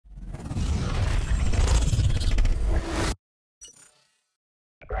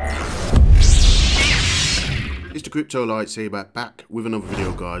Crypto Lightsaber back with another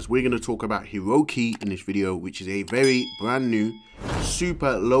video, guys. We're going to talk about Hiroki in this video, which is a very brand new,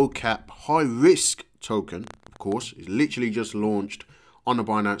 super low cap, high risk token. Of course, it's literally just launched on the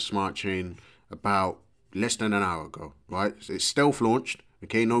Binance Smart Chain about less than an hour ago, right? So it's stealth launched,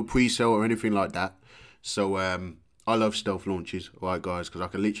 okay? No pre-sale or anything like that. So I love stealth launches, right, guys? Because I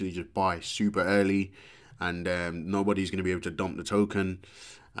can literally just buy super early and nobody's going to be able to dump the token.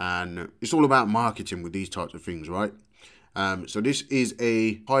 And it's all about marketing with these types of things, right? So this is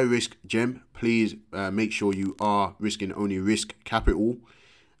a high risk gem. Please make sure you are risking only risk capital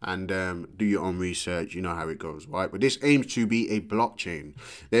and do your own research. You know how it goes, right? But this aims to be a blockchain.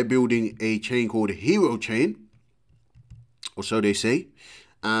 They're building a chain called Hiro chain, or so they say.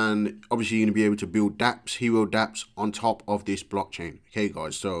 And obviously you're going to be able to build Dapps, Hiro Dapps on top of this blockchain. Okay,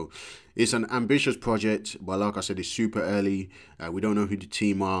 guys, so it's an ambitious project, but like I said, it's super early. We don't know who the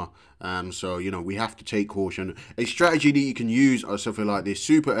team are. So, you know, we have to take caution. A strategy that you can use or something like this,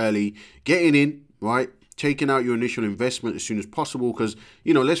 super early, getting in, right? Taking out your initial investment as soon as possible because,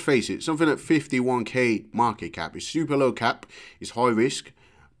 you know, let's face it, something at 51K market cap is super low cap, it's high risk.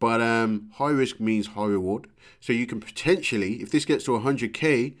 But high risk means high reward. So you can potentially, if this gets to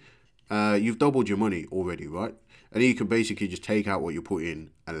 100K, you've doubled your money already, right? And then you can basically just take out what you put in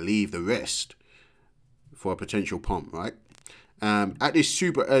and leave the rest for a potential pump, right? At this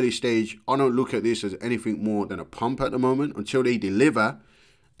super early stage, I don't look at this as anything more than a pump at the moment until they deliver,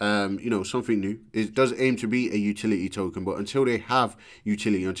 you know, something new. It does aim to be a utility token, but until they have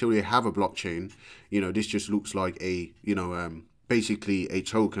utility, until they have a blockchain, you know, this just looks like a, you know, basically a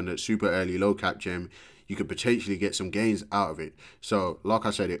token that's super early, low cap gem. You could potentially get some gains out of it. So like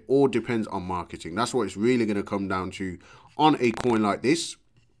I said, it all depends on marketing. That's what it's really going to come down to on a coin like this.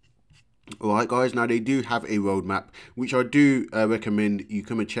 All right, guys. Now, they do have a roadmap, which I do recommend you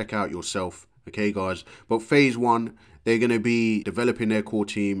come and check out yourself. Okay, guys. But phase one, they're going to be developing their core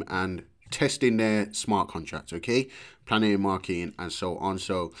team and testing their smart contracts. Okay, planning and marketing and so on.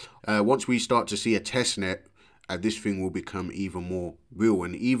 So once we start to see a test net, this thing will become even more real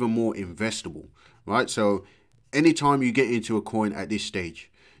and even more investable, right? So anytime you get into a coin at this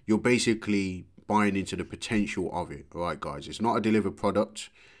stage, you're basically buying into the potential of it, all right, guys? It's not a delivered product,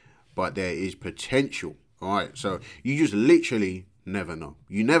 but there is potential, all right? So you just literally never know.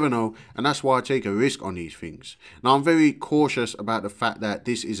 You never know, and that's why I take a risk on these things. Now, I'm very cautious about the fact that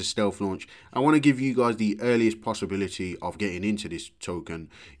this is a stealth launch. I want to give you guys the earliest possibility of getting into this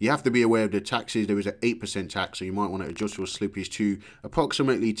token. You have to be aware of the taxes. There is an 8% tax, so you might want to adjust your slippage to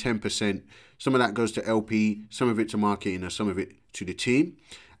approximately 10%. Some of that goes to LP, some of it to marketing, and some of it to the team.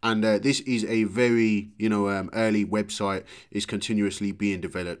 And this is a very, you know, early website. Is continuously being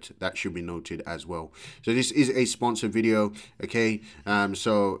developed. That should be noted as well. So this is a sponsored video, okay?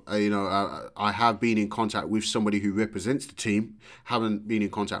 You know, I have been in contact with somebody who represents the team. Haven't been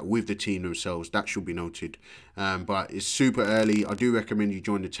in contact with the team themselves. That should be noted. But it's super early. I do recommend you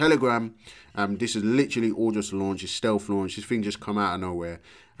join the Telegram. This is literally all just launched. It's stealth launch. This thing just come out of nowhere.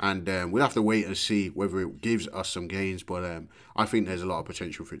 And we'll have to wait and see whether it gives us some gains. But I think there's a lot of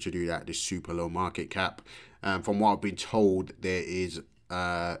potential for it to do that. This super low market cap. From what I've been told, there is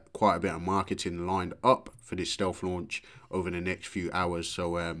quite a bit of marketing lined up for this stealth launch over the next few hours.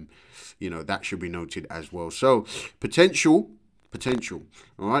 So, you know, that should be noted as well. So, potential.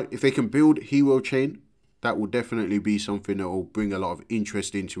 All right. If they can build Hiro chain, that will definitely be something that will bring a lot of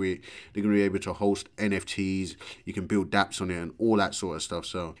interest into it. They're going to be able to host NFTs. You can build dApps on it and all that sort of stuff.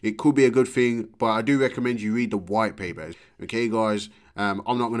 So it could be a good thing, but I do recommend you read the white paper. Okay, guys? I'm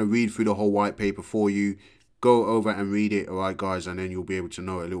not going to read through the whole white paper for you. Go over and read it, all right, guys? And then you'll be able to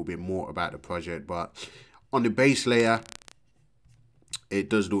know a little bit more about the project. But on the base layer,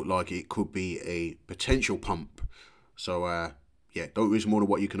 it does look like it could be a potential pump. So, yeah, don't risk more than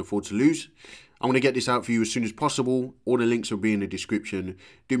what you can afford to lose. I'm going to get this out for you as soon as possible. All the links will be in the description.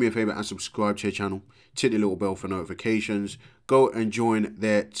 Do me a favor and subscribe to the channel. Hit the little bell for notifications. Go and join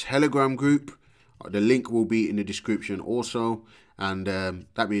their Telegram group. The link will be in the description also. And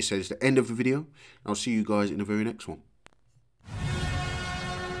that being said, it's the end of the video. I'll see you guys in the very next one.